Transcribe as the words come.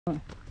All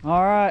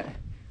right,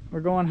 we're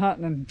going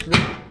hunting and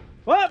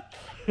What?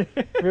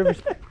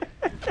 rivers.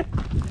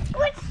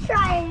 Let's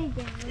try it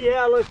again.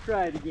 Yeah, let's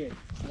try it again.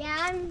 Yeah,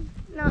 I'm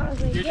not a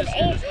good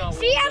aimer.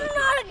 See, I'm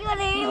not a good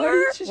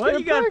aimer. Well,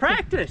 you gotta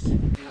practice.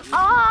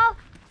 All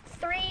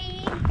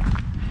three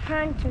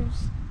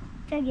hunters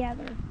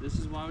together. This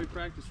is why we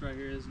practice right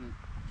here, isn't it?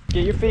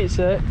 Get your feet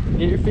set.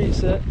 Get your feet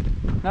set.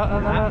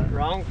 No.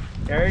 Wrong.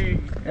 There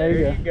you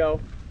go.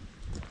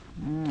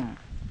 Yeah.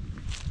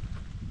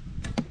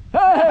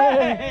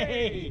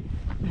 Hey!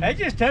 That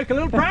just took a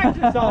little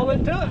practice, all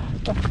it took.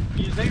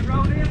 You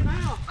zeroed in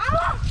now.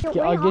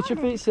 Get your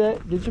feet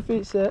set. Get your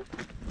feet set.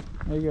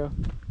 There you go.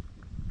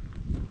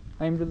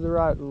 Aim to the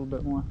right a little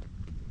bit more.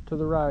 To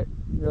the right.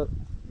 Yep.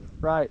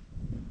 Right.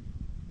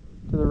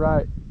 To the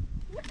right.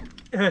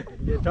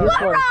 This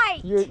way.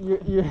 Right.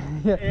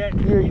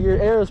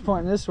 Your arrow's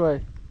pointing this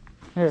way.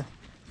 Here.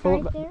 Pull Right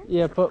it back. there?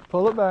 Yeah,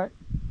 pull it back.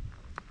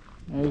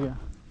 There you go.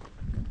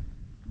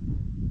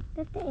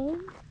 That's the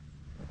aim.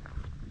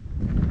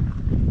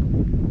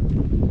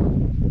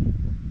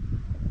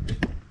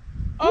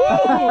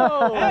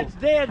 Oh, that's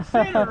dead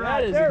center That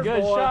right is there, a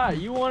good boy. shot.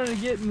 You wanted to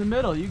get in the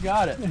middle. You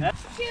got it.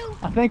 Shoot.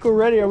 I think we're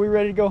ready. Are we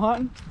ready to go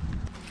hunting?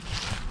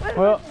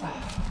 Well,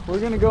 we're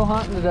gonna go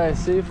hunting today.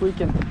 See if we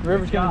can.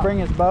 River's gonna bring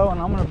his bow,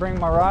 and I'm gonna bring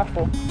my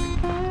rifle,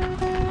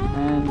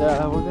 and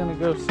we're gonna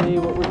go see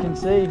what we can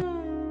see.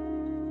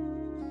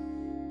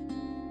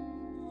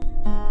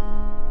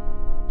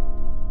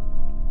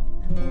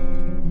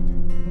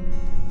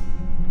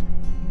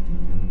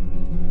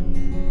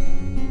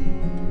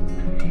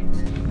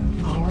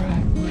 All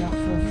right, we're out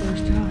for the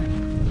first time.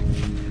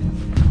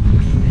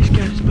 He's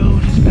got his bow in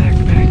his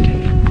backpack,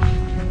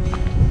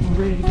 and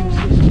we're ready to go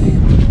see some deer.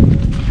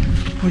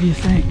 What do you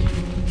think?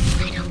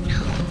 I don't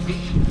know.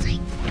 It's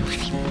like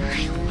 20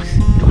 miles.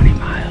 20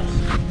 miles.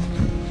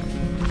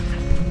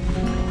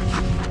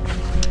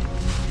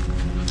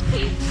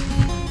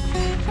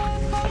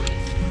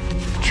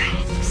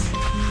 Tracks.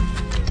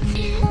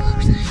 It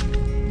looks like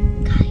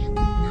coyote.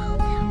 No.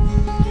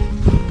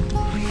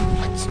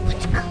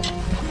 What's called?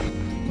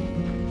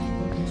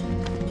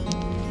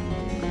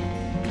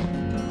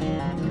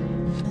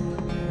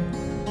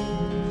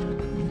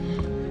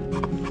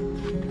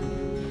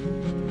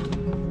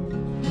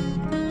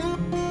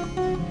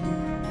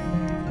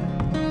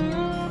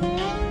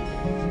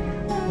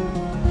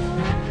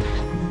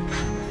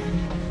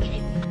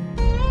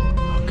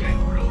 Okay,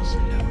 we're all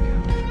set up.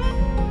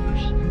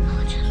 Hey,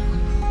 I just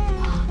want to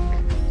walk.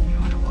 You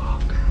want to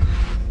walk?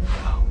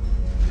 No,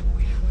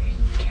 we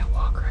can't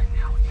walk right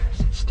now. We gotta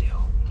sit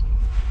still.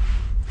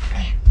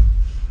 Okay.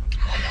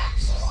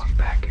 We'll walk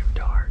back in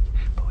dark,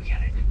 but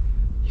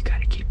you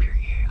gotta keep your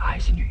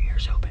eyes and your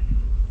ears open,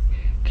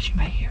 because you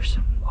may hear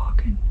some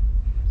walking.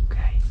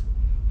 Okay.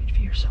 If you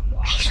hear some Hey,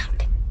 walking,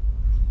 something.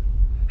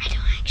 I don't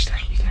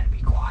actually. you gotta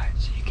be quiet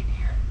so you can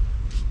hear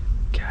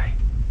it. Okay.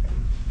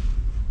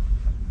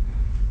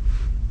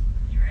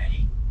 You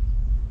ready?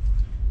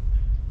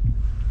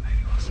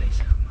 Maybe we'll say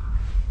some.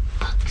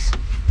 Bugs.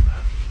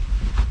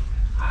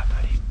 Hi,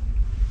 buddy.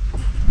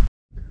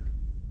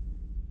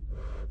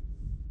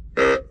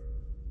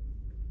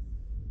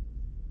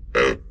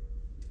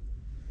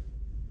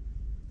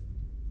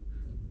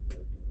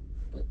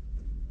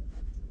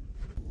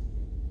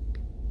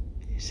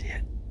 You see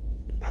it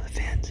by the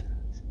fence?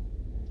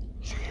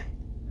 See it?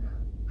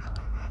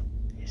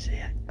 You see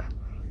it?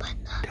 But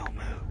Don't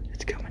move.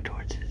 It's coming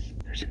towards us.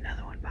 There's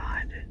another one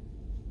behind it.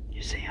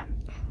 You see him?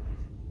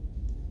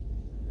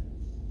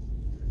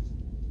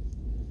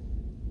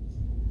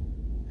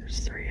 There's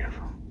 3 of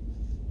them.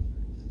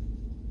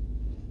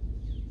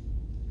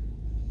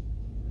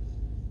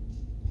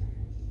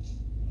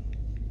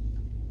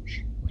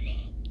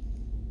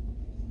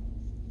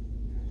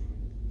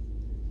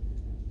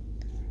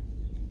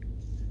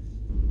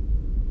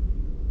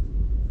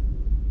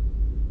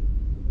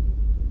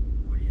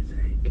 What do you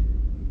think?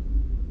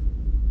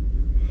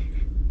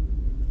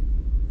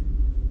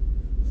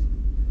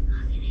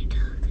 how can you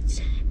tell if it's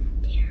a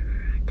deer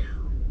or a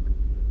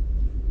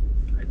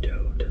doe? A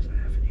doe doesn't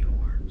have any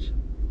horns.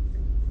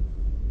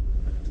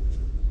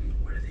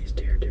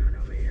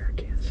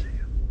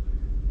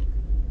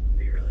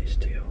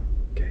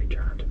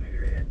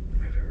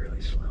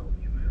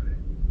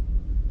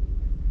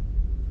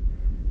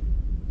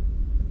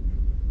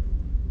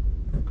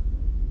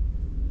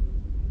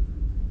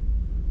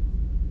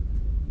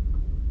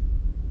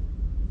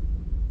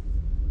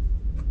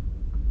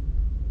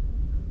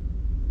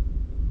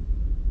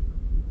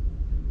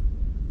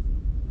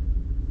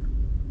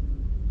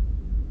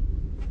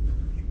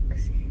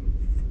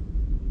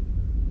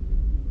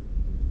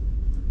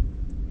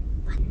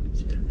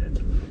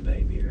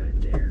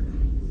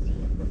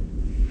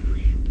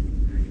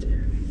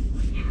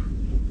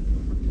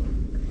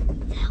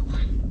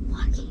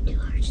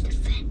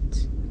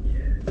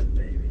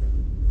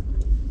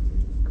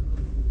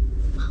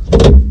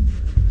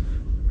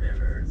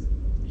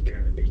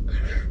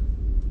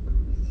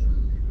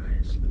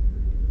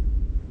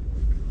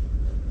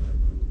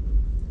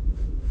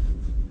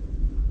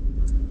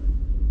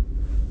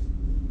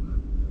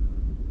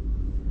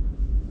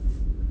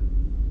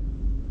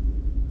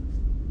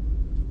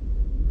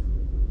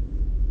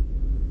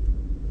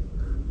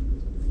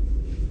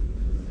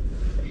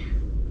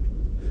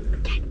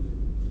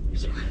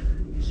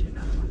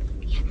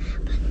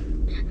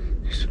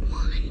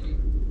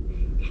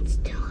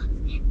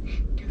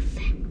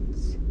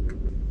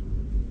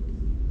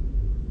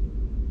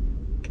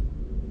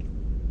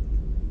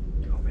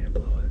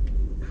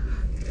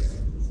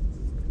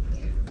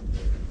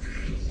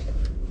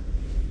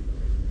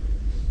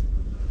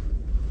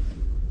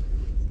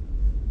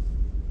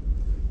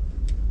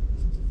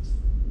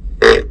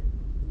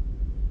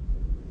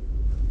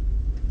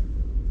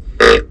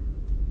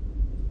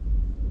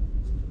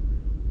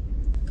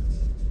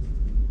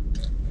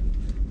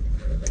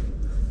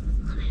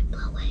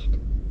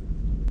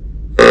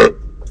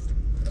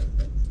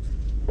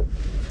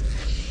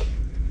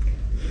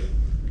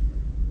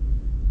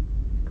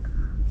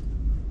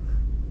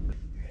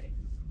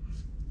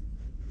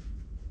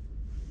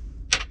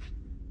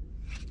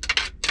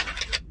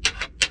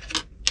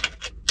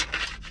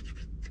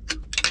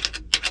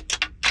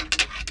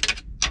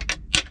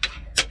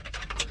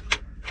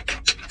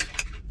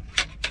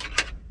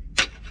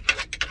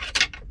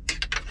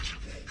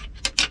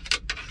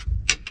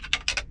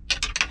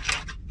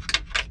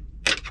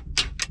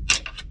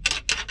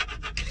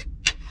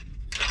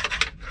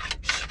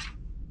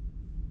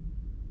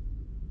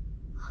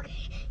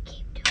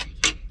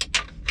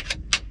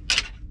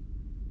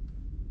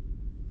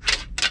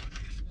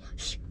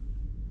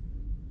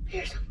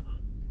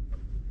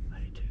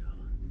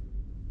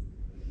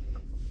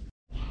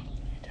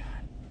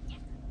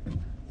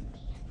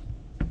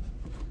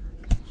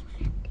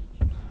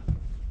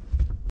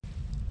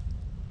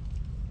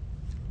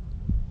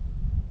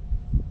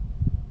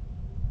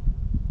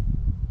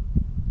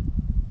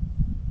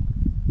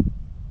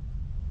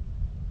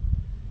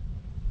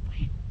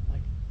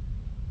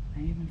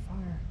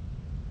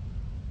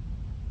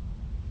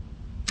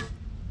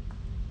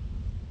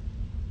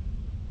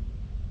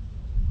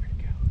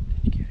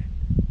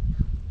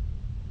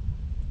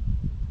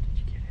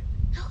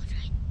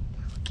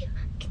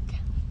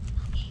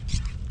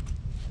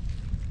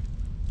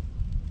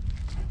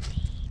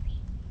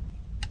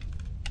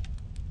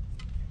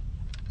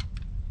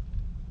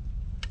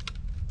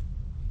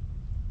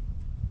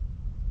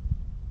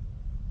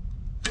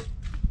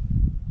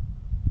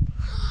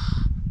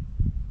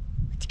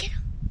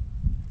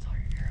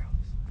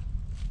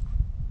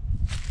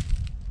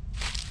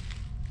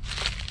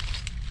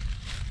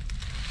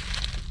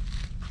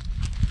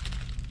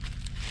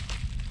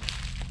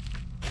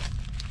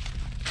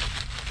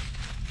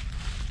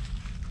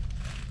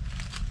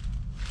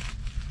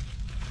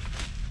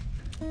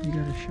 You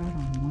got a shot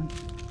on one.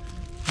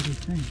 What do you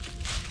think?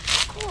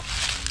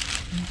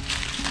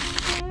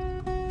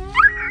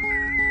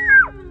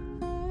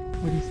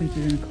 What do you think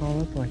you're gonna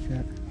call up like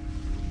that?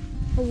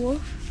 A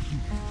wolf.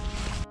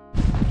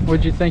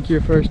 What'd you think of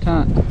your first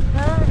hunt?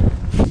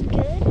 It's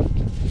good.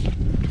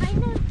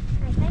 Kind of,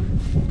 I think.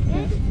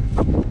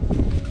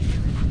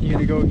 Good. You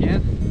gonna go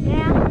again?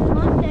 Yeah,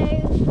 one day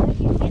I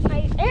can get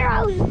my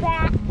arrows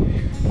back.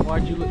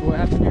 What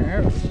happened to your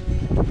arrows?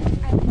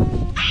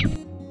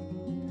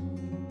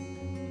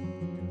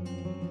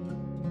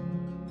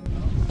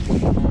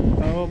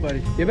 Oh,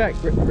 buddy. Get back,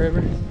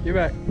 River. Get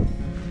back.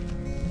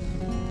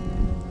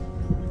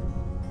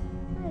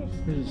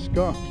 There's a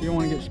skunk. You don't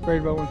want to get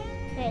sprayed by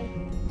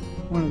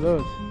one of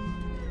those.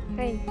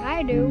 Hey,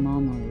 I Your do.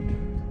 mama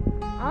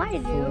would I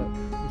flip. do. You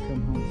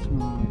come home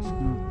smelling like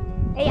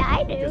skunk. Hey,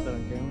 I Get that do.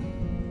 on camera?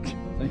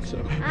 I think so.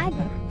 I do.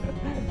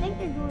 I think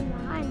there's one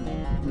behind me.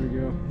 There we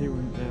go. He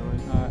went that way.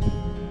 All right.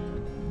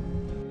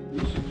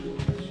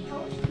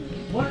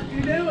 What are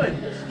you doing?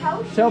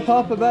 Tell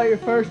Pop about your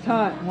first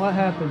hunt and what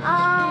happened.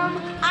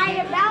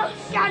 I about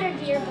shot a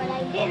deer, but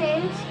I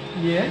didn't.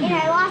 And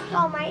Yeah, I lost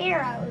all my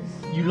arrows.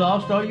 you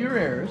lost all your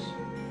arrows,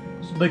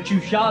 but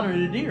you shot at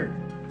a deer.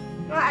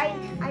 Well,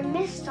 I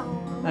missed all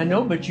of them. I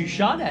know, but you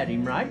shot at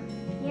him, right?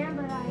 Yeah,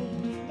 but I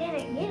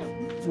didn't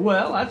get them.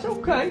 Well, that's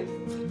okay.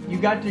 You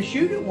got to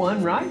shoot at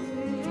one, right?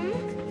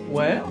 Mm-hmm.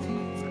 Well,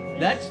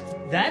 that's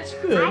I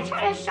good.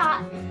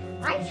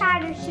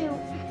 tried to shoot.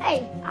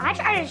 Hey, I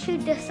tried to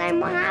shoot the same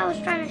one. I was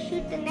trying to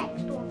shoot the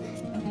next one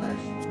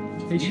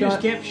first. He You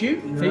just kept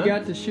shooting, He huh?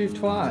 got to shoot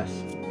twice.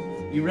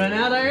 You ran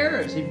out of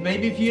arrows.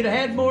 Maybe if you'd have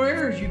had more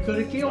arrows, you could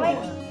have killed Like,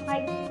 one.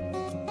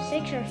 like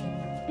 6 or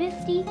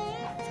 50.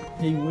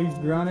 We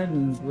grunted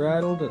and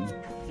rattled and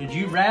Did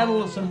you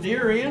rattle some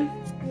deer in?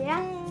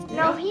 Yeah.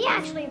 No, he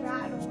actually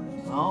rattled.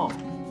 Oh,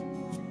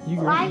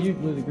 you Like-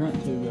 blew the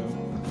grunt too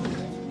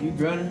though. you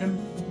grunted them?